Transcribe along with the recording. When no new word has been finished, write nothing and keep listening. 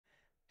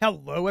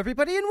Hello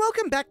everybody and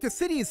welcome back to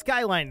Cities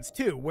Skylines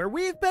 2, where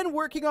we've been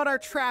working on our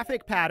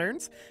traffic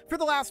patterns for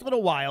the last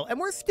little while, and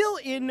we're still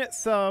in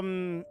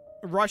some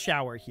rush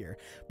hour here.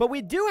 But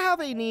we do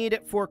have a need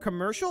for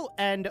commercial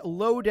and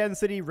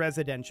low-density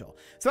residential.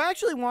 So I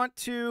actually want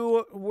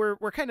to, we're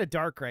kind of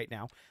dark right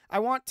now. I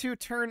want to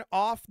turn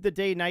off the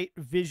day-night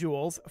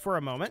visuals for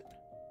a moment.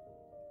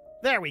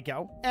 There we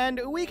go.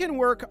 And we can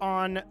work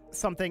on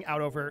something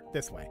out over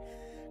this way.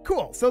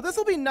 Cool, so this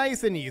will be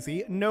nice and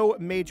easy, no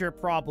major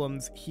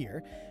problems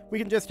here. We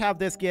can just have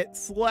this get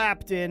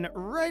slapped in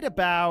right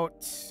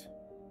about...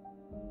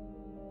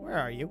 Where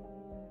are you?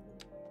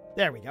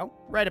 There we go,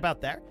 right about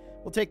there.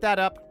 We'll take that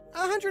up.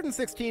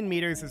 116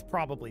 meters is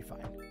probably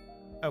fine.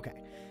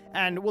 Okay,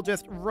 and we'll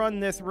just run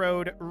this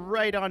road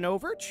right on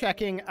over,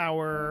 checking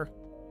our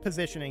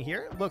positioning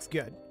here. Looks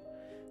good.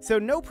 So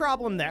no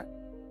problem there.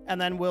 And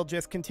then we'll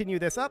just continue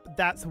this up.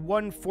 That's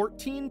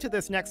 114 to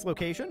this next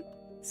location.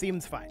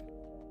 Seems fine.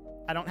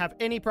 I don't have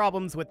any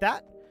problems with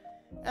that.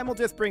 And we'll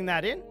just bring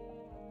that in.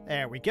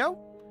 There we go.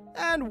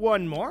 And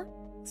one more.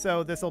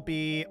 So this will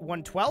be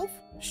 112?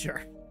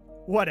 Sure.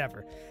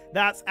 Whatever.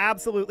 That's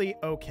absolutely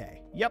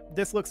okay. Yep,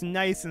 this looks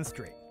nice and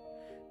straight.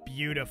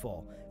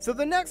 Beautiful. So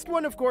the next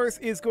one, of course,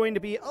 is going to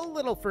be a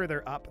little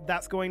further up.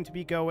 That's going to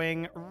be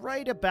going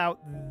right about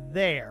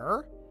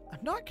there.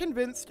 I'm not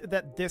convinced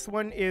that this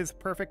one is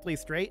perfectly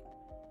straight.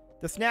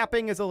 The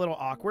snapping is a little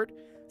awkward.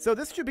 So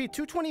this should be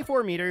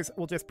 224 meters.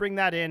 We'll just bring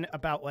that in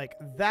about like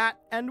that,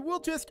 and we'll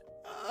just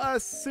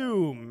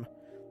assume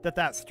that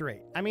that's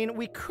straight. I mean,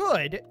 we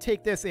could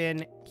take this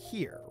in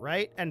here,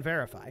 right, and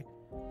verify.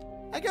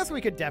 I guess we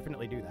could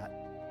definitely do that.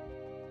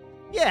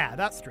 Yeah,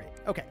 that's straight.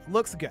 Okay,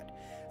 looks good.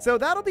 So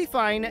that'll be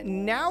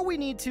fine. Now we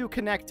need to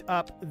connect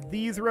up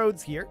these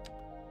roads here.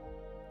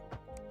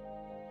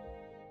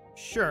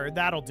 Sure,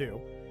 that'll do.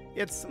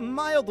 It's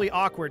mildly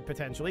awkward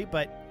potentially,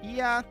 but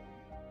yeah.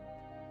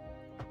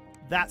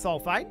 That's all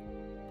fine.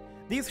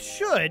 These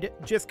should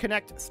just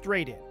connect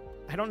straight in.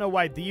 I don't know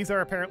why these are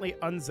apparently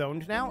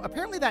unzoned now.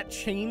 Apparently that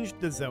changed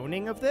the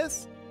zoning of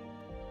this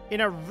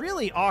in a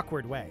really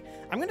awkward way.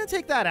 I'm going to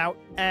take that out,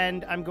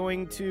 and I'm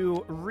going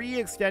to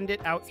re-extend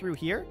it out through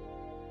here.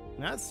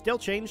 No, it's still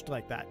changed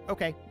like that.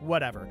 Okay,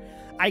 whatever.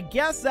 I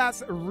guess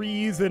that's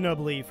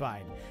reasonably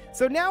fine.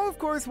 So now, of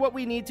course, what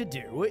we need to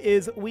do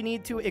is we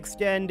need to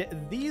extend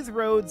these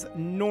roads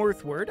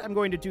northward. I'm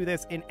going to do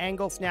this in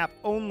angle snap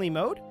only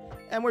mode.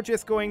 And we're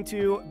just going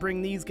to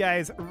bring these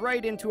guys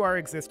right into our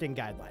existing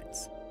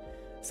guidelines.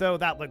 So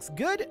that looks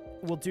good.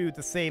 We'll do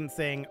the same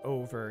thing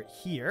over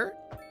here.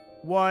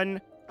 1,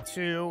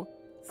 2,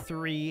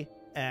 3,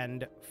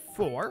 and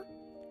 4.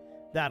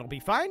 That'll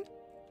be fine.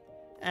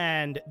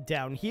 And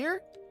down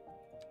here.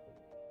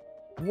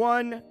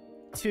 1,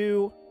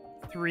 2,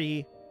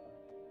 3,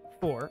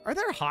 4. Are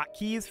there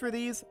hotkeys for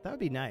these? That would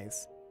be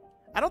nice.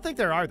 I don't think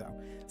there are, though.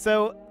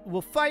 So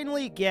we'll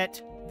finally get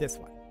this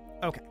one.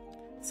 Okay.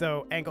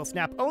 So angle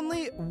snap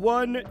only,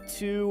 1,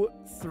 2,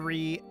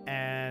 3,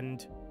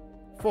 and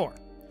 4.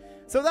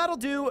 So that'll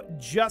do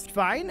just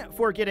fine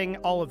for getting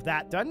all of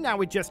that done. Now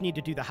we just need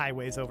to do the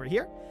highways over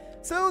here.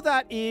 So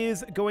that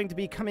is going to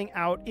be coming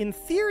out, in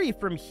theory,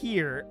 from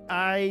here.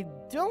 I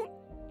don't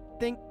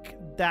think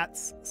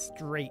that's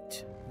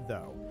straight,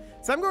 though.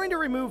 So I'm going to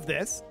remove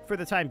this for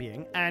the time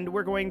being, and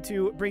we're going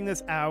to bring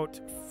this out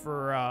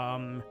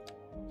from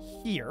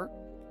here.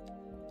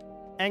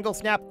 Angle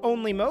snap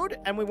only mode,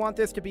 and we want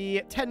this to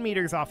be 10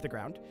 meters off the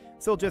ground.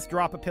 So we'll just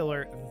drop a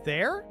pillar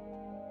there.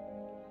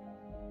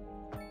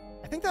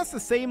 I think that's the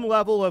same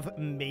level of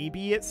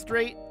maybe it's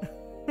straight.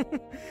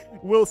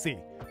 We'll see.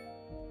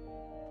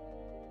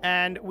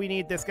 And we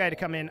need this guy to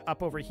come in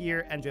up over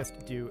here and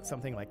just do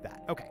something like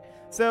that. Okay,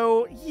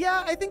 so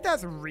yeah, I think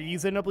that's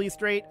reasonably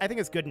straight. I think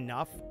it's good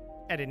enough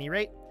at any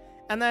rate.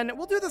 And then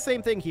we'll do the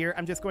same thing here.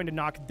 I'm just going to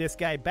knock this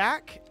guy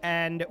back,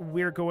 and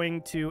we're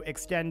going to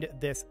extend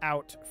this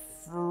out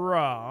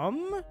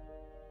from...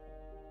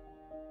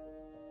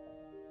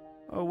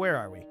 Oh, where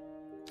are we?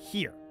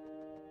 Here.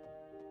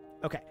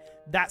 Okay,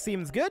 that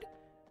seems good.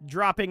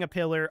 Dropping a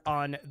pillar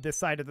on this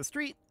side of the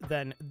street,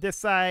 then this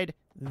side,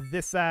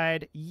 this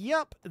side.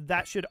 Yep,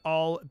 that should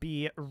all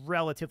be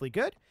relatively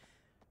good.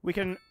 We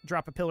can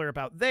drop a pillar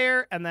about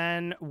there, and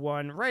then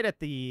one right at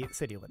the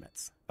city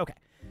limits. Okay.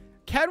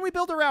 Can we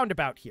build a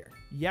roundabout here?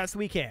 Yes,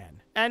 we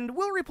can. And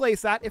we'll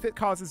replace that if it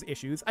causes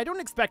issues. I don't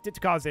expect it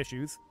to cause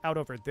issues out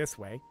over this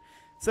way.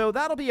 So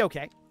that'll be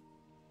okay.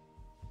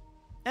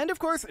 And of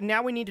course,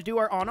 now we need to do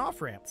our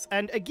on-off ramps.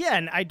 And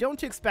again, I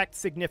don't expect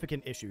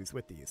significant issues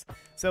with these.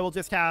 So we'll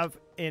just have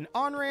an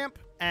on-ramp,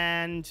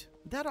 and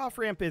that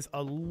off-ramp is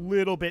a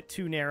little bit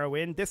too narrow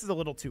in. This is a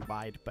little too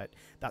wide, but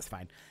that's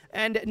fine.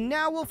 And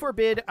now we'll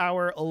forbid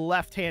our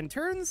left-hand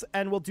turns,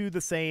 and we'll do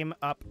the same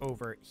up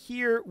over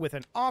here with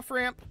an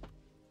off-ramp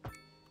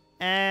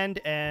and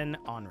an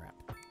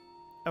on-ramp.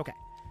 Okay,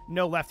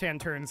 no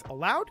left-hand turns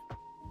allowed.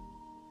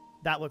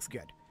 That looks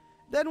good.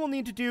 Then we'll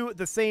need to do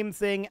the same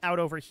thing out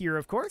over here,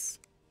 of course.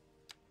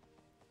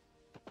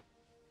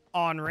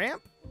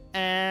 On-ramp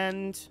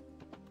and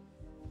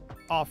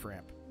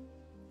off-ramp.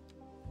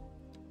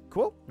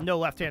 Cool. No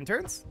left-hand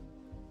turns.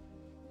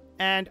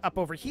 And up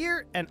over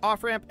here, an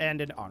off-ramp and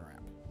an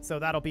on-ramp. So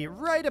that'll be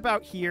right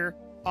about here,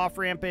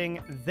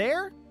 off-ramping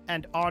there,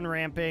 and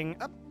on-ramping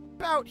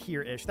about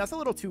here-ish. That's a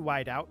little too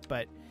wide out,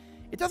 but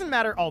it doesn't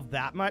matter all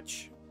that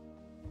much.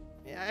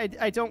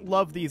 I don't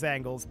love these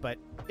angles, but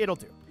it'll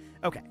do.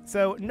 Okay,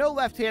 so no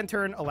left-hand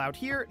turn allowed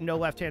here, no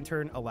left-hand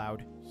turn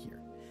allowed here.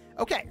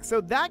 Okay, so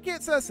that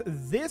gets us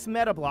this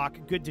meta block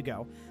good to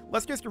go.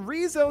 Let's just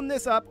rezone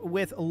this up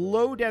with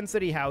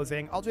low-density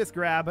housing. I'll just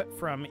grab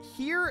from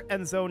here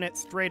and zone it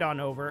straight on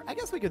over. I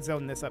guess we could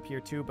zone this up here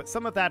too, but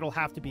some of that will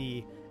have to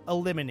be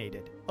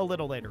eliminated a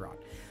little later on.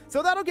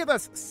 So that'll give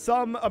us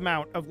some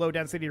amount of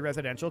low-density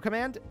residential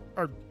demand.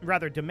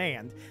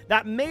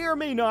 That may or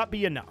may not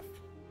be enough.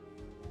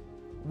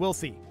 We'll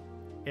see.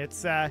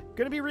 It's going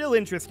to be real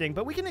interesting,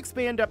 but we can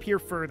expand up here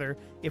further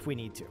if we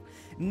need to.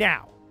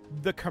 Now,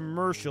 the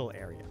commercial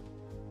area.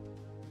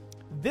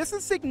 This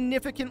is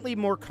significantly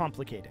more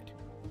complicated.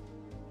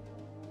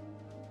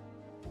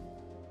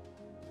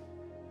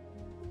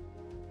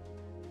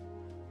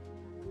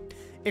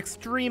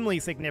 Extremely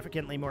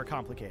significantly more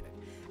complicated.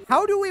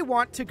 How do we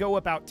want to go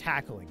about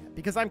tackling it?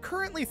 Because I'm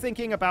currently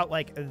thinking about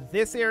like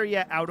this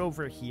area out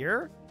over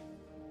here.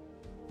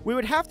 We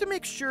would have to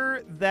make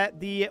sure that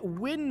the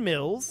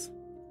windmills,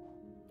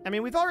 I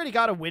mean, we've already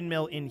got a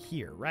windmill in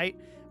here, right?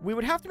 We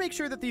would have to make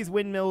sure that these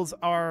windmills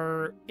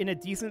are in a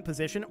decent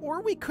position,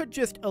 or we could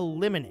just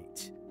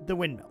eliminate the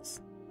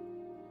windmills.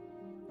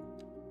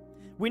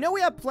 We know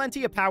we have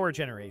plenty of power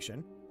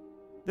generation.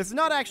 This is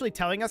not actually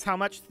telling us how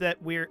much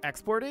that we're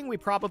exporting. We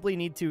probably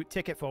need to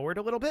tick it forward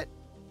a little bit.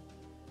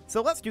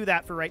 So let's do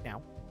that for right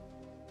now.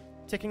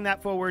 Ticking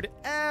that forward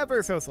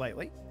ever so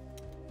slightly.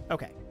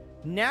 Okay.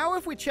 Now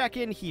if we check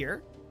in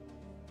here,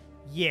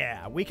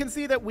 yeah, we can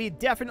see that we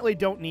definitely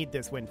don't need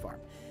this wind farm.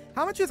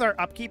 How much is our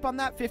upkeep on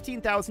that?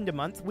 15,000 a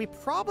month. We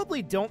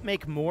probably don't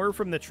make more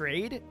from the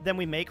trade than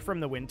we make from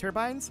the wind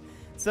turbines.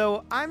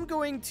 So I'm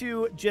going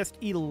to just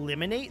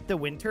eliminate the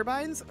wind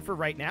turbines for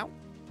right now.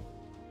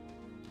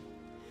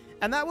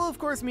 And that will, of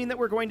course, mean that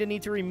we're going to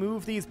need to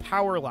remove these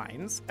power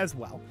lines as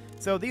well.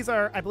 So these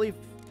are, I believe,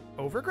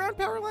 overground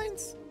power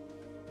lines?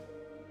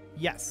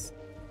 Yes.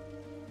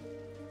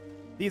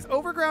 These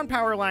overground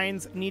power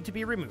lines need to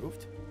be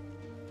removed.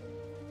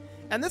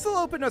 And this will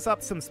open us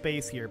up some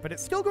space here, but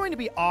it's still going to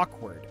be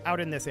awkward out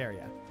in this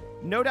area.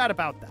 No doubt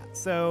about that.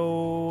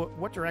 So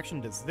what direction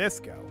does this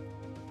go?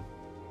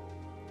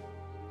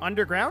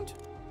 Underground?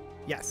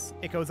 Yes,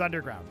 it goes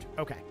underground.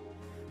 Okay.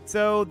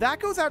 So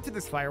that goes out to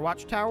this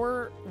Firewatch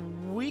tower.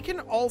 We can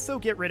also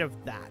get rid of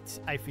that,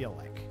 I feel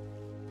like.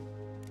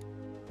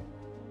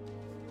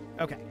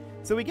 Okay.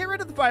 So we get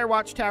rid of the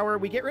Firewatch tower,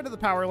 we get rid of the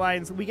power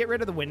lines, we get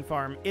rid of the wind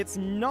farm. It's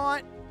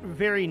not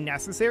very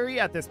necessary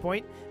at this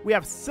point. We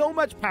have so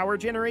much power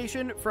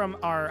generation from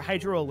our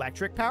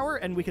hydroelectric power,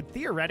 and we could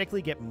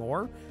theoretically get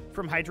more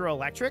from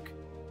hydroelectric.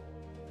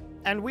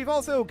 And we've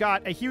also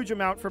got a huge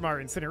amount from our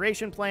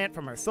incineration plant,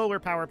 from our solar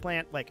power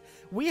plant. Like,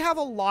 we have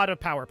a lot of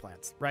power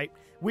plants, right?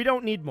 We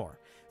don't need more.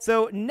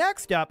 So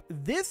next up,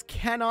 this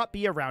cannot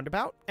be a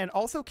roundabout and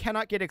also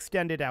cannot get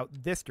extended out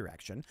this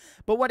direction.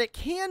 But what it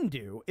can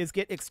do is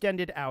get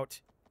extended out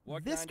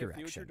this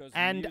direction.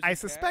 And I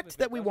suspect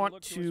that we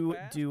want to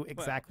do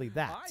exactly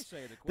that.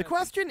 The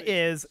question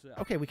is,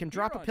 okay, we can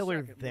drop a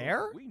pillar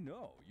there,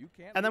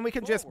 and then we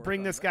can just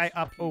bring this guy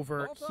up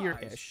over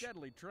here-ish.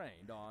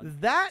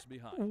 That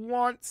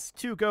wants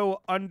to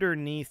go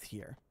underneath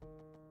here.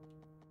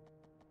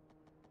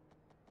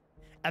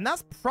 And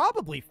that's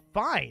probably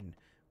fine.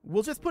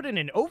 We'll just put in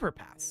an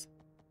overpass.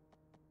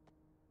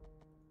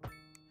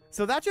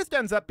 So that just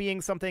ends up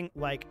being something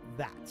like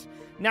that.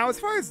 Now, as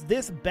far as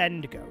this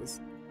bend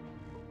goes,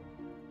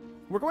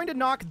 we're going to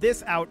knock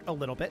this out a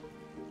little bit.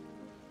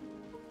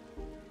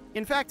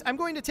 In fact, I'm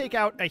going to take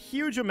out a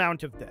huge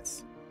amount of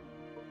this.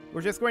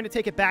 We're just going to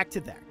take it back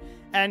to there.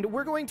 And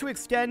we're going to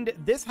extend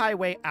this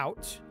highway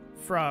out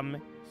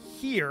from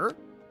here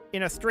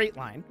in a straight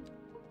line,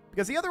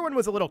 because the other one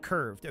was a little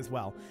curved as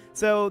well.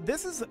 So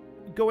this is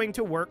going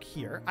to work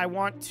here. I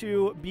want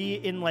to be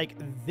in like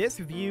this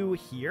view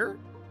here.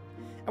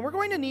 And we're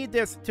going to need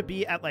this to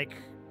be at like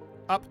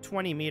up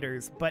 20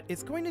 meters, but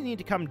it's going to need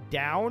to come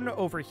down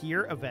over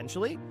here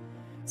eventually.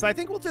 So I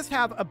think we'll just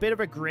have a bit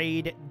of a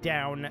grade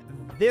down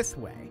this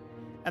way.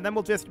 And then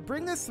we'll just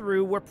bring this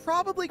through. We're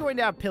probably going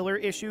to have pillar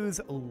issues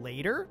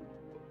later.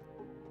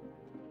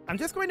 I'm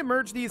just going to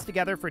merge these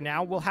together for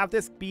now. We'll have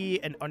this be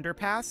an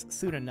underpass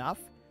soon enough.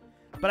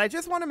 But I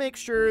just want to make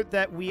sure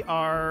that we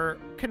are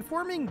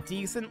conforming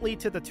decently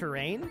to the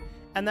terrain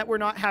and that we're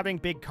not having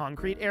big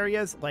concrete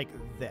areas like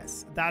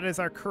this. That is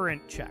our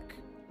current check.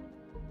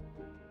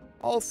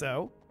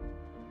 Also,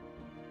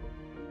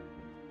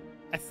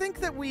 I think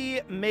that we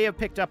may have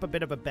picked up a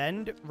bit of a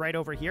bend right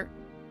over here.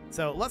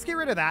 So let's get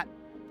rid of that,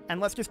 and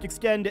let's just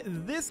extend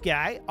this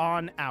guy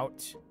on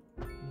out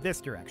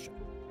this direction.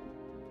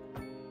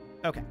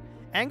 Okay,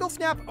 Angle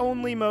snap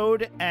only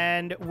mode,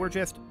 and we're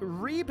just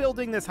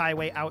rebuilding this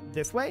highway out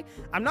this way.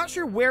 I'm not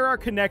sure where our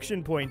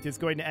connection point is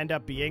going to end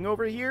up being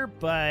over here,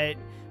 but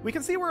we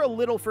can see we're a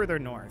little further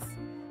north.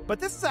 But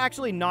this is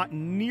actually not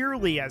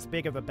nearly as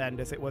big of a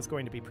bend as it was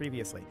going to be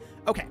previously.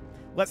 Okay,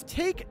 let's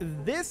take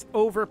this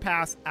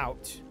overpass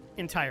out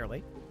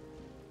entirely,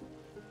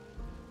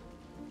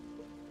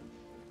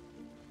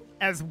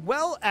 as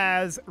well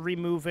as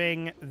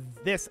removing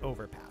this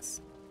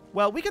overpass.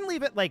 Well, we can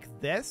leave it like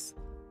this.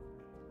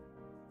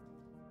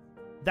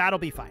 That'll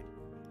be fine.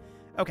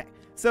 Okay,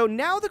 so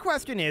now the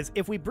question is,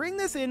 if we bring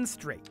this in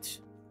straight,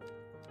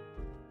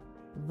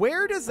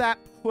 where does that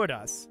put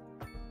us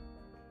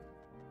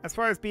as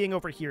far as being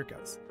over here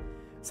goes?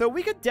 So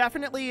we could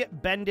definitely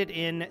bend it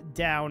in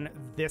down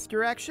this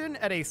direction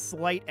at a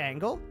slight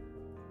angle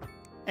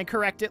and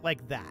correct it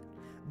like that.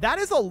 That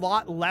is a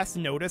lot less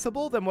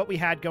noticeable than what we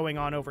had going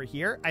on over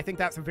here. I think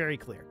that's very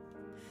clear.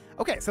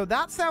 Okay, so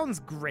that sounds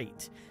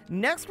great.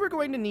 Next, we're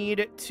going to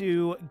need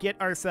to get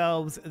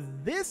ourselves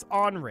this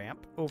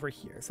on-ramp over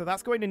here. So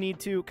that's going to need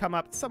to come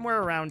up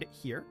somewhere around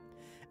here.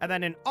 And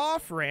then an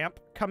off-ramp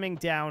coming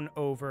down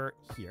over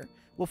here.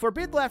 We'll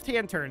forbid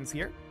left-hand turns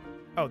here.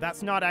 Oh,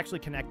 that's not actually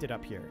connected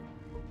up here.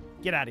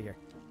 Get out of here.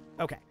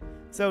 Okay,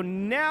 so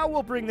now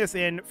we'll bring this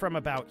in from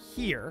about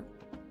here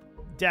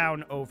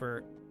down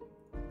over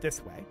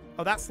this way.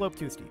 Oh, that slope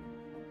too steep.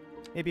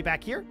 Maybe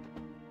back here?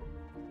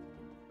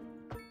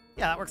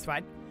 Yeah, that works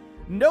fine.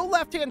 No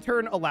left-hand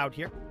turn allowed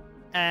here.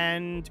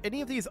 And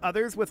any of these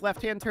others with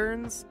left-hand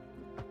turns?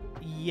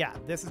 Yeah,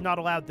 this is not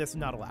allowed, this is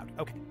not allowed.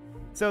 Okay,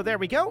 so there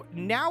we go.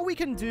 Now we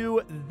can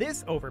do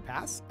this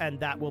overpass, and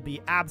that will be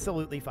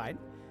absolutely fine.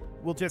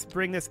 We'll just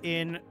bring this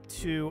in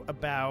to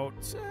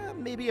about,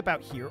 maybe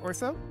about here or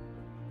so.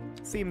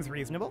 Seems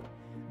reasonable.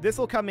 This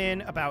will come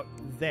in about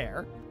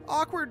there.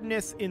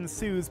 Awkwardness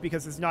ensues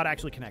because it's not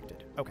actually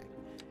connected. Okay,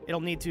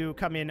 it'll need to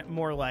come in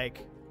more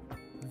like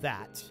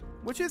that,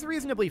 which is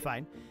reasonably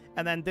fine.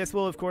 And then this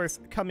will, of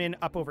course, come in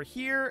up over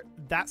here.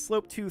 That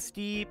slope too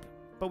steep,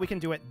 but we can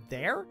do it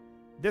there.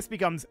 This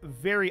becomes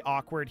very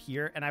awkward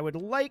here, and I would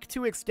like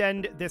to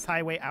extend this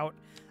highway out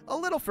a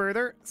little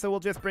further, so we'll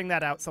just bring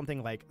that out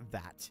something like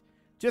that,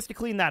 just to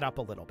clean that up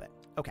a little bit.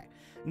 Okay,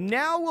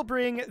 now we'll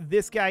bring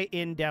this guy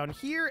in down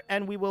here,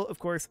 and we will, of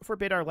course,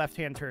 forbid our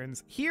left-hand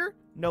turns here.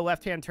 No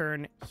left-hand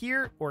turn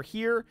here or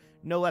here.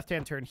 No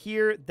left-hand turn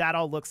here. That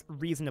all looks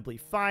reasonably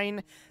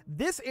fine.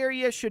 This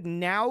area should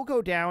now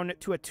go down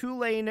to a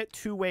two-lane,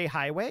 two-way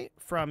highway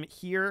from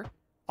here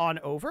on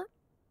over.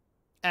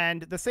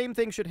 And the same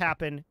thing should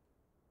happen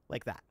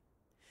like that.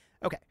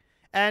 Okay,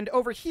 and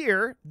over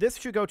here, this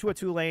should go to a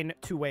two-lane,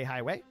 two-way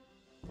highway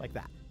like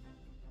that.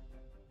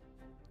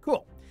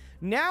 Cool.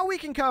 Now we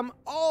can come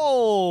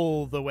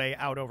all the way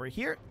out over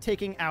here,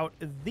 taking out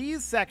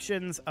these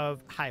sections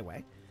of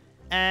highway.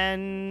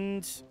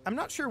 And I'm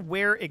not sure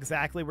where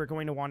exactly we're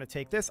going to want to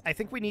take this. I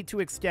think we need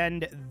to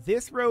extend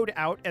this road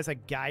out as a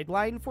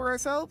guideline for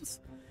ourselves.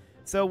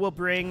 So we'll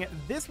bring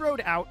this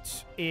road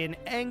out in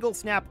angle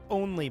snap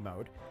only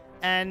mode.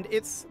 And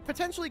it's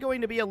potentially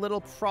going to be a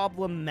little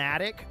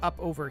problematic up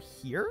over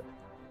here.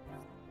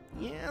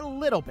 Yeah, a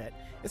little bit.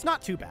 It's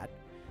not too bad.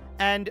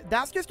 And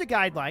that's just a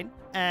guideline.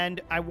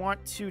 And I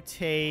want to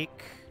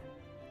take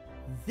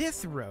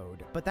this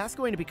road, but that's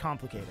going to be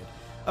complicated.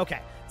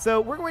 Okay,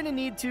 so we're going to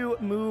need to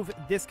move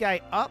this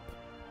guy up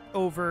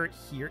over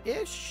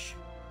here-ish.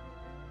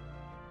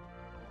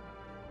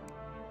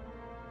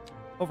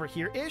 Over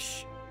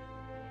here-ish.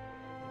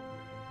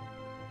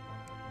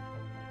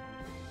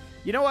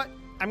 You know what?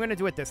 I'm going to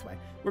do it this way.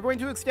 We're going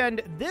to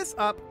extend this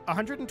up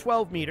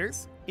 112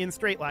 meters in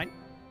straight line.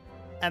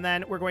 And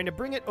then we're going to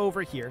bring it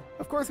over here.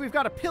 Of course, we've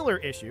got a pillar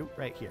issue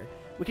right here.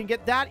 We can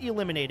get that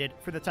eliminated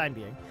for the time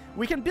being.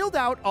 We can build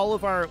out all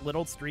of our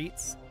little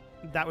streets.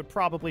 That would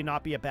probably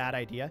not be a bad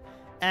idea.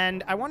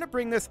 And I want to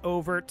bring this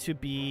over to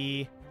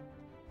be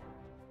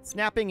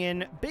snapping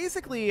in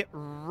basically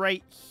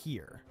right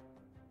here.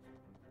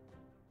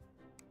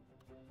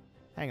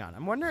 Hang on.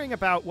 I'm wondering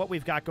about what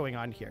we've got going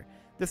on here.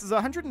 This is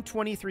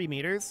 123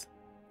 meters.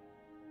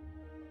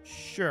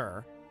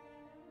 Sure.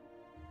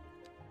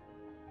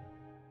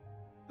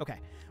 Okay.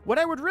 What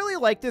I would really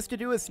like this to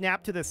do is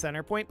snap to the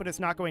center point, but it's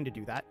not going to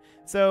do that.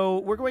 So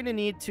we're going to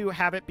need to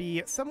have it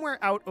be somewhere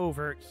out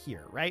over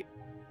here, right?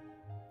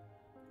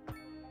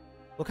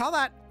 We'll call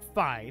that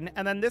fine.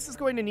 And then this is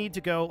going to need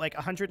to go like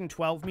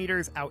 112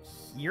 meters out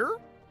here.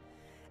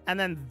 And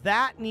then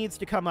that needs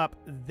to come up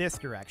this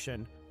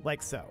direction,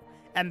 like so.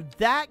 And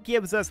that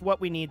gives us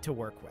what we need to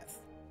work with.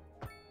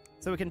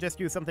 So we can just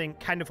do something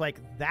kind of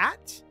like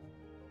that.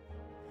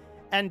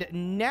 And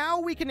now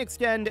we can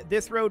extend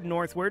this road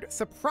northward.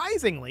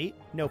 Surprisingly,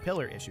 no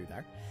pillar issue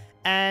there.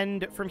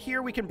 And from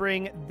here, we can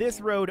bring this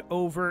road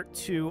over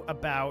to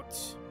about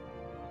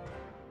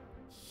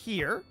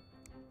here.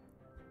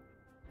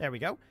 There we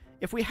go.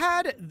 If we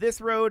had this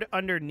road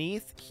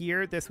underneath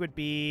here, this would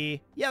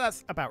be... yeah,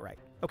 that's about right.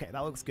 Okay,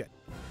 that looks good.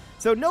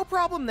 So no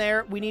problem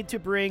there. We need to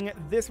bring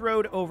this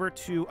road over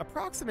to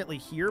approximately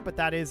here, but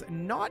that is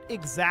not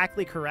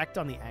exactly correct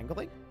on the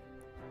angling.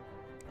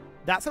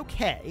 That's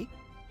okay.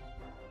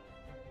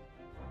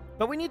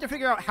 But we need to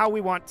figure out how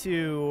we want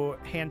to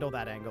handle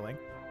that angling.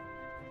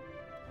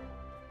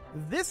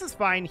 This is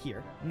fine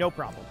here. No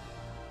problem.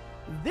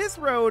 This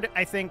road,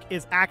 I think,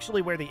 is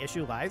actually where the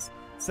issue lies.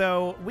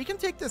 So we can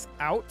take this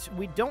out.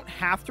 We don't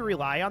have to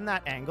rely on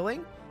that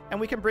angling. And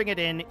we can bring it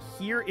in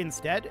here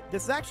instead.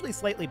 This is actually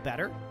slightly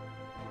better.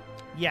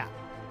 Yeah,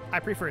 I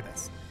prefer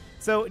this.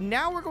 So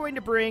now we're going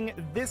to bring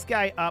this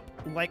guy up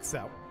like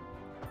so.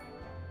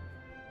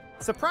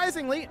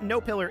 Surprisingly, no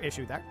pillar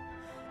issue there.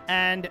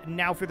 And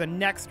now for the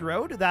next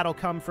road, that'll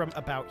come from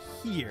about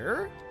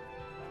here.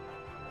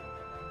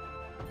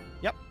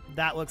 Yep,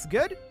 that looks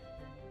good.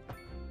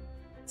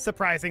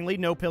 Surprisingly,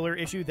 no pillar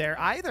issue there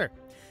either.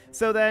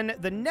 So then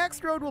the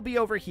next road will be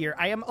over here.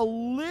 I am a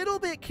little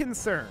bit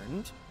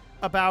concerned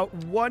about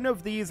one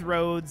of these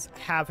roads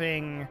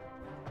having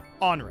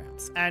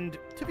on-ramps. And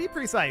to be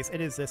precise,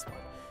 it is this one.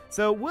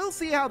 So we'll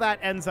see how that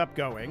ends up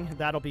going.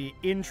 That'll be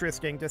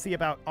interesting to see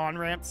about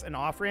on-ramps and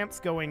off-ramps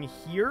going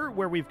here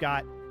where we've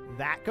got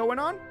that going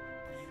on.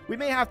 We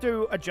may have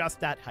to adjust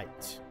that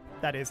height.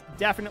 That is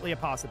definitely a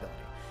possibility.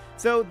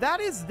 So that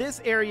is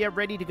this area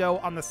ready to go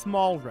on the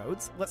small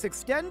roads. Let's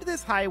extend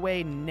this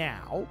highway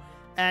now.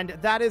 And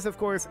that is, of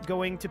course,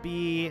 going to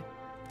be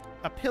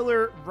a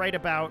pillar right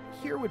about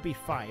here would be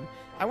fine.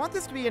 I want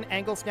this to be an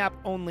angle snap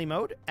only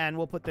mode, and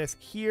we'll put this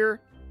here,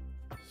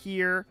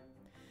 here.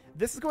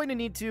 This is going to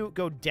need to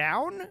go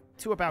down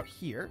to about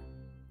here.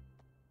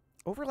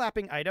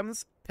 Overlapping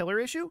items, pillar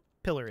issue?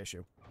 Pillar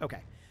issue.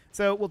 Okay.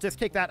 So we'll just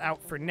take that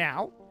out for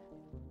now.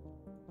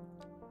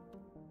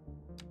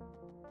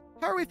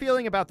 How are we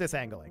feeling about this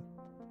angling?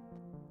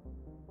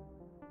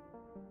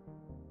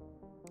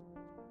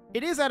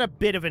 It is at a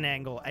bit of an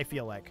angle, I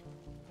feel like.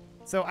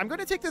 So I'm going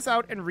to take this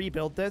out and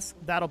rebuild this.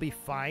 That'll be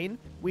fine.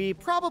 We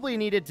probably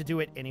needed to do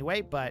it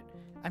anyway, but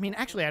I mean,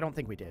 actually, I don't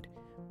think we did.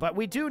 But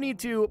we do need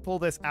to pull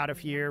this out of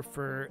here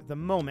for the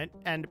moment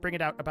and bring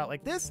it out about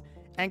like this.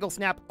 Angle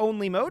snap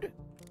only mode.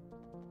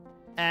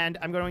 And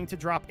I'm going to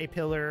drop a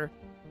pillar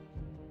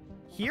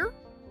here,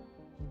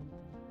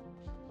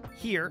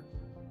 here,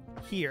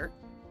 here,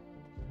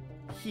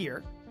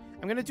 here.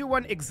 I'm going to do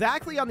one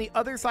exactly on the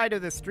other side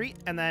of the street,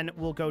 and then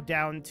we'll go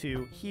down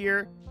to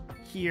here,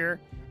 here,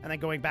 and then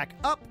going back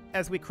up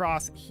as we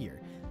cross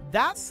here.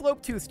 That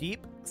slope too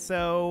steep,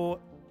 so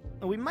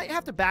we might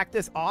have to back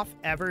this off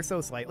ever so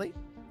slightly.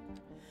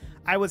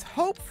 I was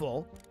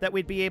hopeful that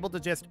we'd be able to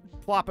just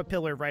plop a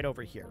pillar right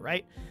over here,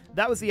 right?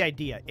 That was the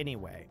idea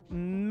anyway.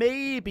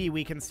 Maybe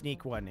we can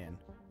sneak one in.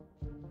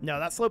 No,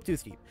 that slope too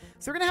steep.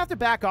 So we're going to have to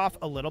back off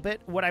a little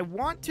bit. What I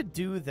want to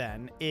do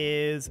then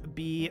is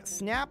be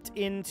snapped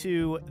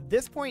into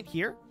this point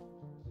here.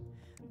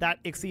 That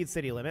exceeds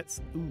city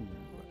limits. Ooh,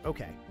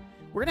 okay.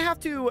 We're going to have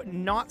to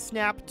not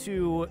snap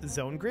to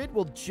zone grid.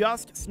 We'll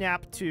just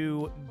snap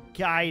to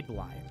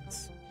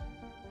guidelines.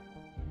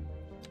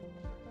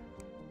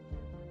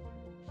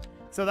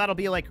 So that'll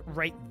be like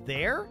right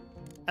there.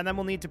 And then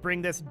we'll need to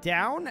bring this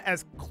down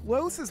as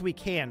close as we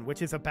can,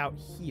 which is about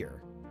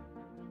here.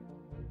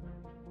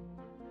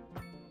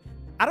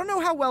 I don't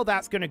know how well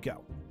that's going to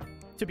go,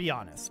 to be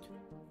honest.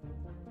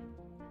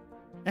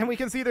 And we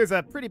can see there's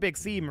a pretty big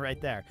seam right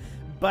there.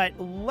 But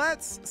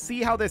let's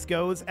see how this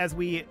goes as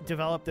we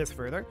develop this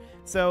further.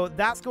 So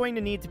that's going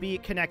to need to be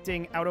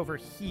connecting out over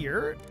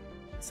here.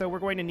 So we're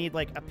going to need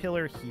like a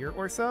pillar here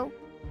or so.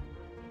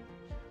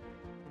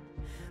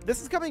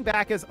 This is coming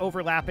back as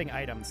overlapping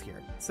items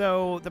here.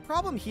 So the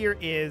problem here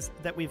is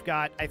that we've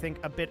got, I think,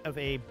 a bit of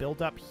a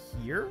buildup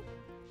here.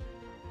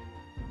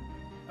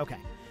 Okay.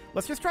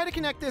 Let's just try to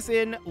connect this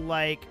in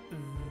like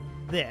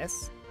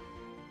this.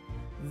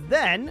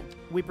 Then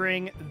we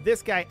bring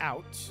this guy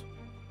out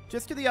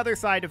just to the other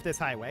side of this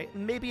highway,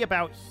 maybe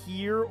about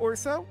here or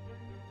so.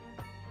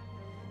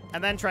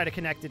 And then try to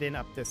connect it in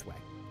up this way.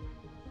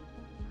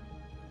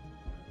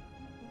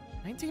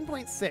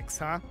 19.6,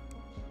 huh?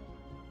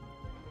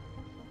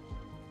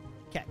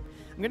 Okay.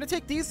 I'm going to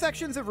take these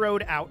sections of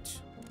road out,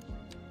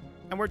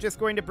 and we're just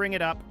going to bring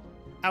it up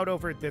out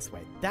over this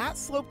way. That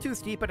slope too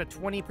steep at a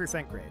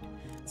 20% grade.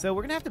 So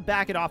we're going to have to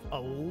back it off a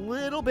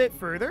little bit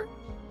further.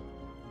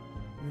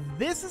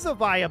 This is a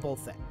viable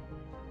thing.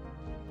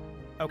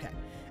 Okay.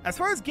 As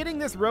far as getting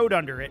this road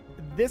under it,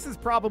 this is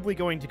probably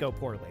going to go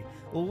poorly.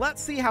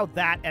 Let's see how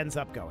that ends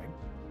up going.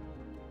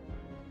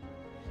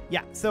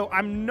 Yeah, so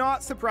I'm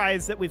not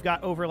surprised that we've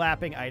got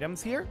overlapping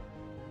items here.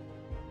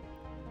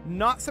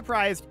 Not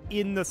surprised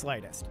in the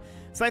slightest.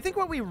 So I think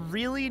what we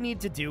really need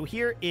to do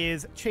here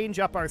is change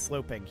up our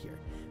sloping here.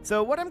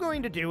 So what I'm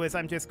going to do is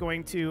I'm just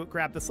going to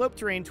grab the slope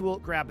terrain tool,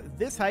 grab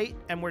this height,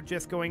 and we're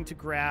just going to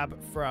grab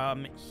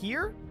from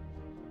here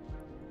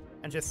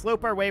and just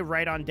slope our way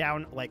right on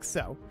down like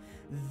so.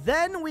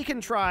 Then we can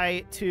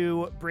try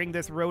to bring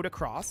this road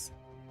across.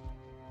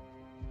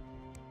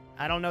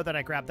 I don't know that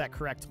I grabbed that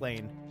correct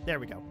lane. There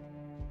we go.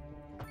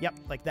 Yep,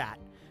 like that.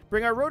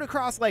 Bring our road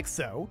across like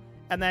so,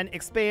 and then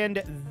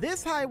expand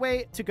this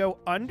highway to go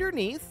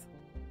underneath.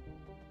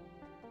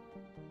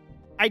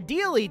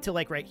 Ideally to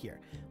like right here.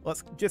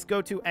 Let's just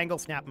go to angle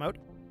snap mode.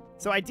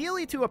 So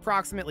ideally to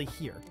approximately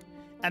here.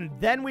 And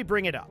then we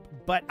bring it up.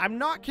 But I'm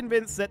not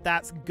convinced that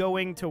that's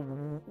going to...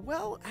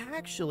 Well,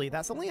 actually,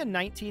 that's only a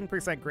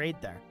 19% grade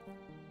there.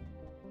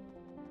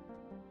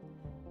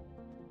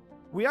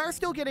 We are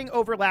still getting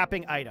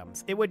overlapping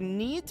items. It would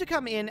need to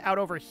come in out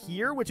over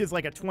here, which is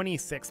like a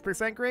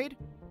 26% grade.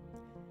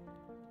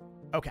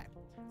 Okay,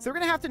 so we're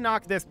going to have to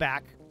knock this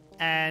back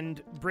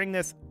and bring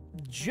this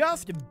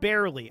just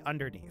barely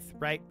underneath,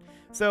 right?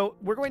 So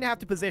we're going to have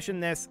to position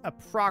this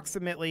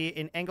approximately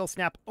in angle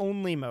snap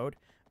only mode,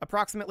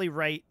 approximately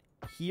right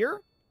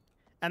here.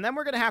 And then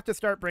we're going to have to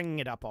start bringing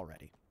it up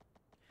already.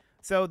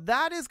 So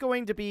that is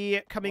going to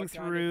be coming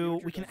through.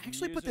 We can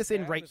actually put this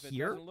in right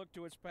here.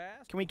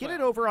 Can we get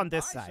it over on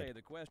this side? Say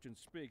the question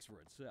speaks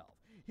for itself.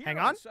 Hang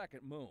on.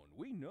 Second moon,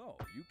 we know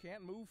you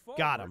can't move forward.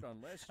 Got him.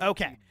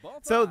 Okay,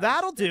 so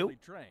that'll do.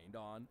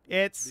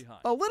 It's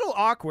a little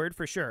awkward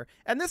for sure.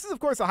 And this is, of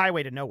course, a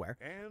highway to nowhere.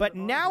 But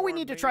now we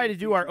need to try to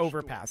do our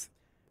overpass,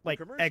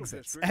 like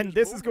exits. And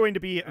this is going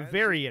to be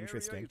very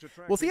interesting.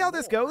 We'll see how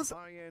this goes.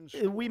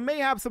 We may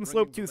have some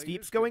slope 2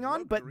 steeps going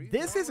on, but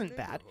this isn't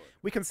bad.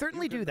 We can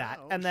certainly do that.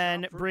 And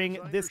then bring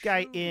this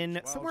guy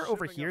in somewhere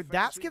over here.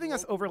 That's giving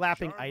us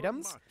overlapping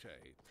items.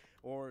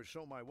 Or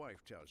so my wife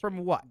tells me.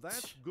 From what?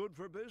 That's good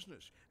for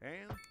business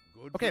and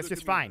good okay, for it's the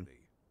just fine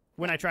community.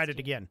 when I tried it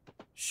again.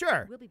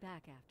 Sure. We'll be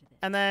back after this.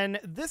 And then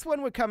this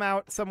one would come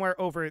out somewhere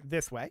over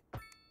this way.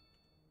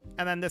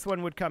 And then this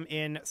one would come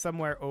in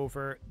somewhere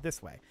over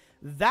this way.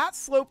 That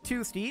slope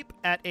too steep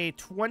at a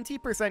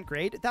 20%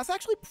 grade. That's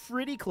actually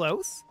pretty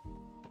close.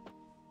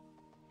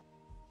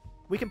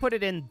 We can put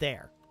it in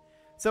there.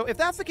 So if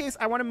that's the case,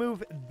 I want to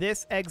move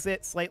this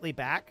exit slightly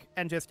back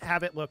and just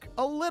have it look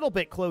a little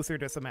bit closer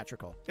to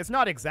symmetrical. It's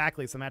not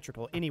exactly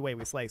symmetrical any way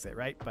we slice it,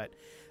 right? But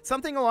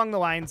something along the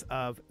lines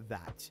of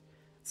that.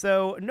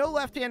 So no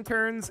left-hand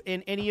turns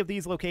in any of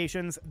these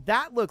locations.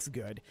 That looks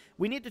good.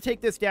 We need to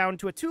take this down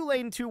to a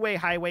 2-lane, 2-way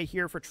highway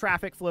here for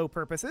traffic flow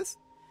purposes.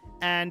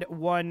 And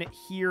one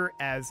here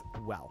as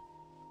well.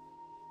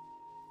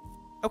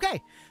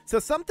 Okay, so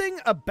something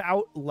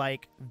about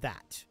like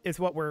that is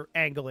what we're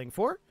angling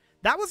for.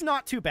 That was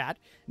not too bad.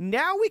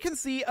 Now we can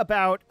see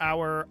about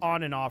our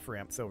on and off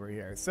ramps over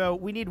here. So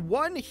we need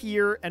one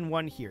here and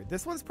one here.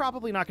 This one's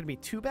probably not going to be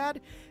too bad.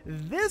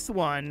 This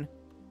one,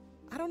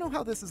 I don't know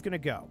how this is going to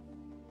go.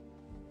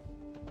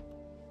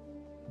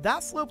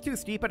 That slope too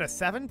steep at a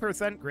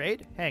 7%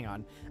 grade? Hang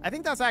on. I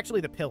think that's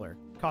actually the pillar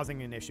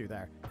causing an issue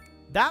there.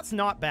 That's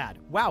not bad.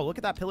 Wow, look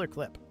at that pillar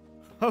clip.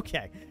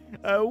 Okay,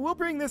 we'll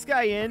bring this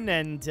guy in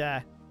and,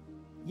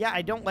 yeah,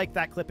 I don't like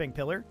that clipping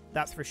pillar.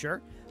 That's for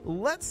sure.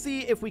 Let's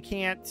see if we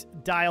can't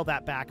dial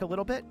that back a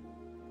little bit.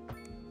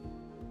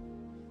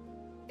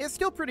 It's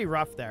still pretty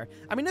rough there.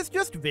 I mean, it's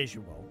just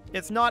visual.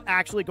 It's not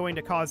actually going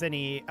to cause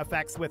any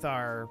effects with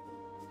our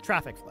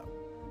traffic flow.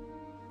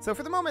 So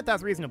for the moment,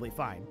 that's reasonably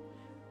fine.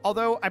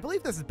 Although, I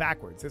believe this is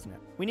backwards, isn't it?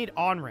 We need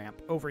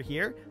on-ramp over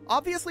here.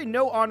 Obviously,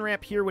 no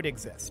on-ramp here would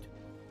exist.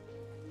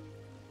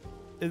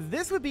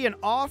 This would be an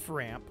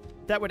off-ramp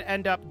that would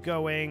end up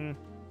going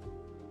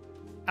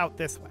out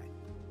this way.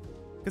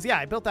 Because, yeah,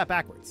 I built that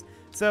backwards.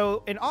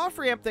 So an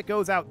off-ramp that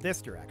goes out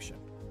this direction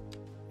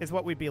is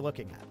what we'd be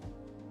looking at.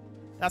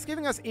 That's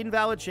giving us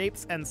invalid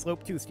shapes and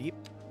slope too steep.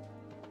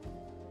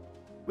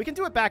 We can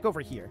do it back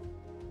over here.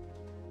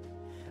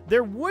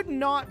 There would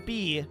not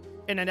be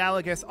an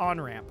analogous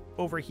on-ramp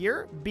over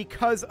here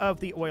because of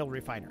the oil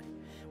refinery.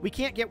 We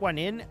can't get one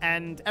in,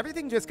 and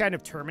everything just kind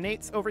of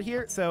terminates over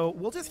here, so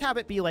we'll just have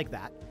it be like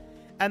that.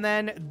 And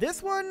then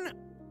this one,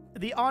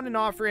 the on and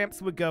off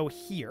ramps would go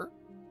here.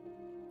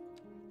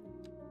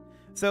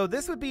 So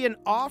this would be an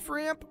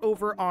off-ramp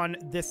over on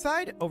this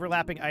side,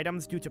 overlapping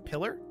items due to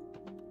pillar.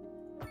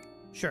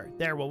 Sure,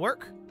 there will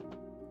work.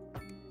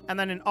 And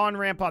then an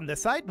on-ramp on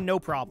this side, no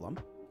problem.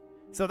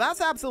 So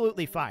that's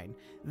absolutely fine.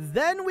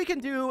 Then we can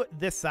do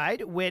this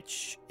side,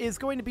 which is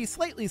going to be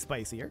slightly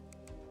spicier.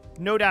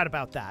 No doubt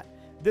about that.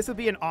 This would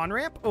be an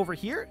on-ramp over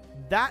here.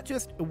 That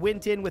just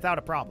went in without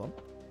a problem.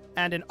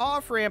 And an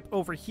off-ramp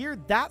over here.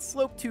 That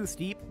slope too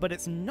steep, but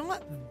it's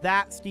not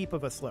that steep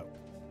of a slope.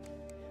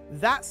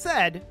 That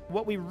said,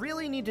 what we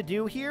really need to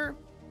do here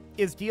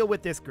is deal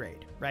with this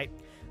grade, right?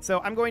 So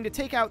I'm going to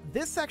take out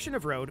this section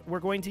of road.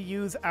 We're going to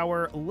use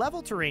our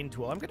level terrain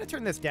tool. I'm going to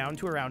turn this down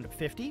to around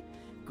 50,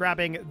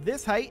 grabbing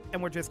this height,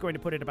 and we're just going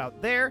to put it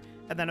about there,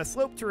 and then a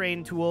slope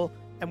terrain tool,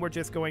 and we're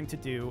just going to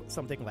do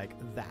something like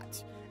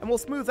that. And we'll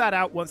smooth that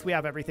out once we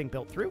have everything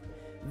built through.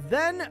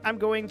 Then I'm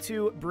going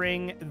to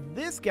bring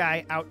this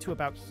guy out to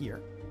about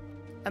here.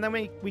 And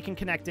then we can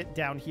connect it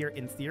down here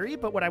in theory.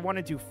 But what I want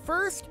to do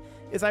first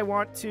is I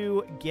want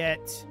to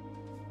get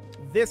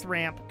this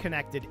ramp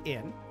connected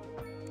in,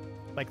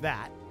 like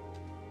that.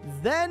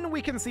 Then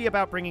we can see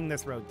about bringing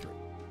this road through.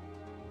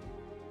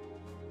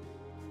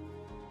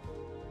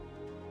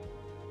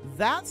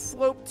 That's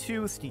slope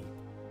too steep,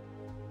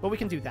 but we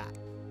can do that.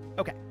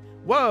 Okay.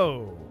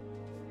 Whoa.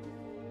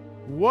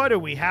 What do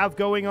we have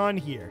going on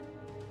here?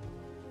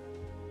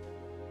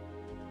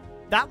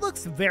 That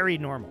looks very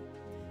normal.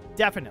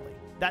 Definitely.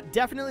 That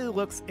definitely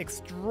looks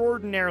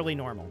extraordinarily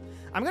normal.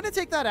 I'm going to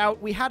take that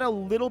out. We had a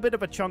little bit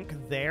of a chunk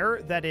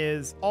there that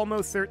is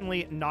almost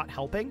certainly not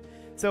helping.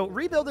 So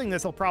rebuilding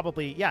this will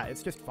probably, yeah,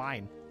 it's just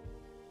fine.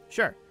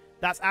 Sure,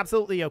 that's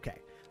absolutely okay.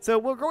 So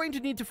we're going to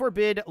need to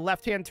forbid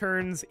left-hand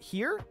turns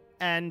here,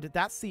 and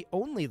that's the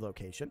only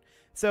location.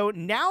 So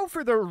now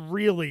for the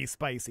really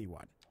spicy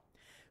one.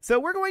 So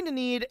we're going to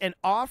need an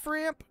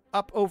off-ramp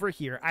up over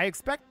here. I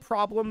expect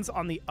problems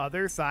on the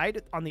other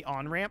side, on the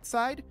on-ramp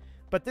side,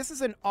 but this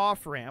is an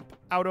off-ramp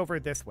out over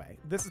this way.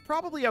 This is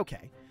probably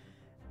okay.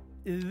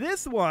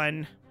 This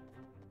one,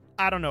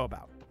 I don't know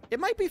about. It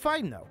might be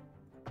fine, though.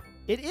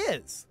 It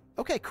is.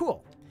 Okay,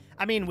 cool.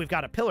 I mean, we've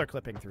got a pillar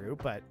clipping through,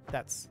 but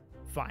that's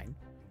fine.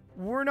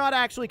 We're not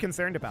actually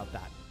concerned about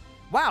that.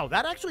 Wow,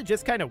 that actually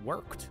just kind of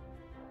worked.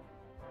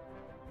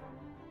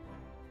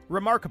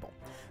 Remarkable.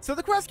 So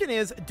the question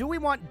is, do we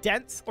want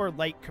dense or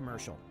light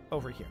commercial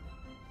over here?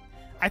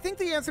 I think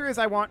the answer is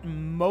I want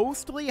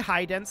mostly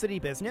high-density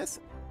business,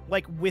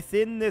 like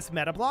within this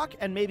meta block,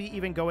 and maybe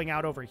even going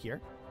out over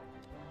here.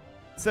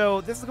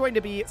 So this is going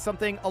to be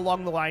something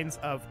along the lines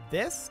of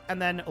this,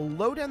 and then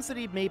low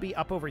density maybe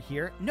up over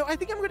here. No, I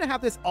think I'm going to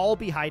have this all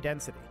be high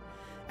density.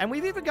 And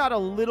we've even got a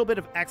little bit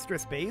of extra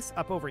space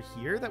up over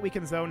here that we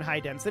can zone high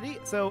density,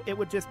 so it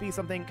would just be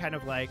something kind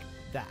of like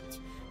that.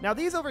 Now,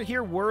 these over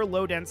here were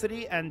low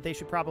density, and they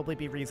should probably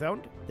be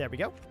rezoned. There we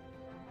go.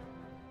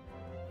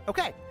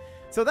 Okay,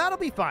 so that'll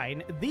be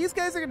fine. These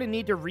guys are going to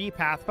need to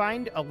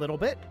re-pathfind a little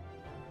bit,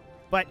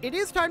 but it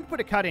is time to put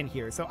a cut in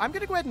here, so I'm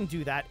going to go ahead and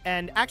do that.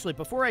 And actually,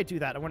 before I do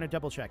that, I want to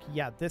double-check.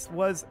 Yeah, this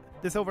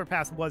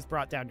overpass was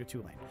brought down to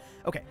 2-lane.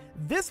 Okay,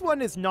 this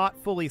one is not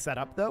fully set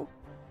up, though.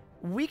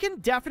 We can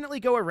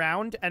definitely go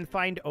around and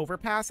find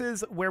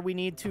overpasses where we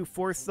need to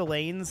force the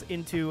lanes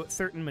into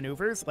certain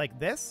maneuvers, like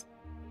this.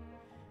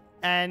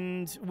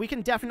 And we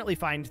can definitely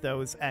find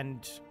those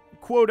and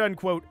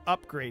quote-unquote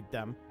upgrade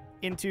them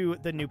into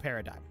the new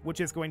paradigm, which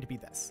is going to be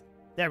this.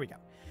 There we go.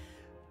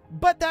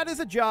 But that is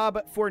a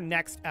job for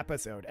next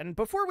episode. And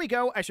before we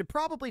go, I should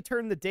probably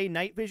turn the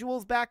day-night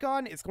visuals back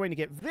on. It's going to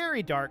get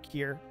very dark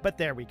here, but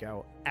there we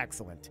go.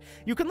 Excellent.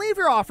 You can leave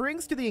your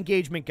offerings to the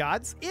engagement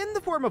gods in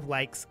the form of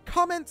likes,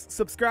 comments,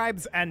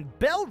 subscribes, and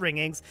bell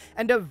ringings.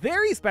 And a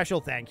very special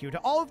thank you to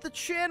all of the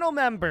channel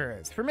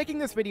members for making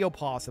this video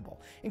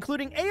possible,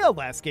 including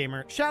ALS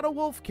Gamer, Shadow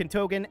Wolf,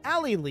 Kintogan,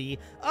 Ali Lee,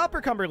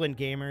 Upper Cumberland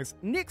Gamers,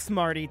 Nick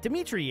Smarty,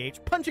 Dimitri H,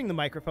 Punching the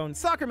Microphone,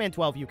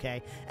 Soccerman12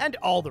 UK, and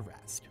all the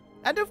rest.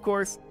 And of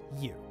course,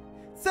 you.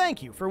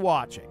 Thank you for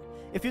watching.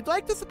 If you'd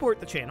like to support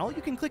the channel,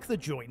 you can click the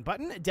join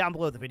button down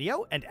below the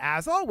video, and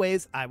as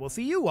always, I will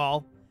see you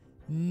all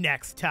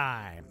next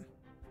time.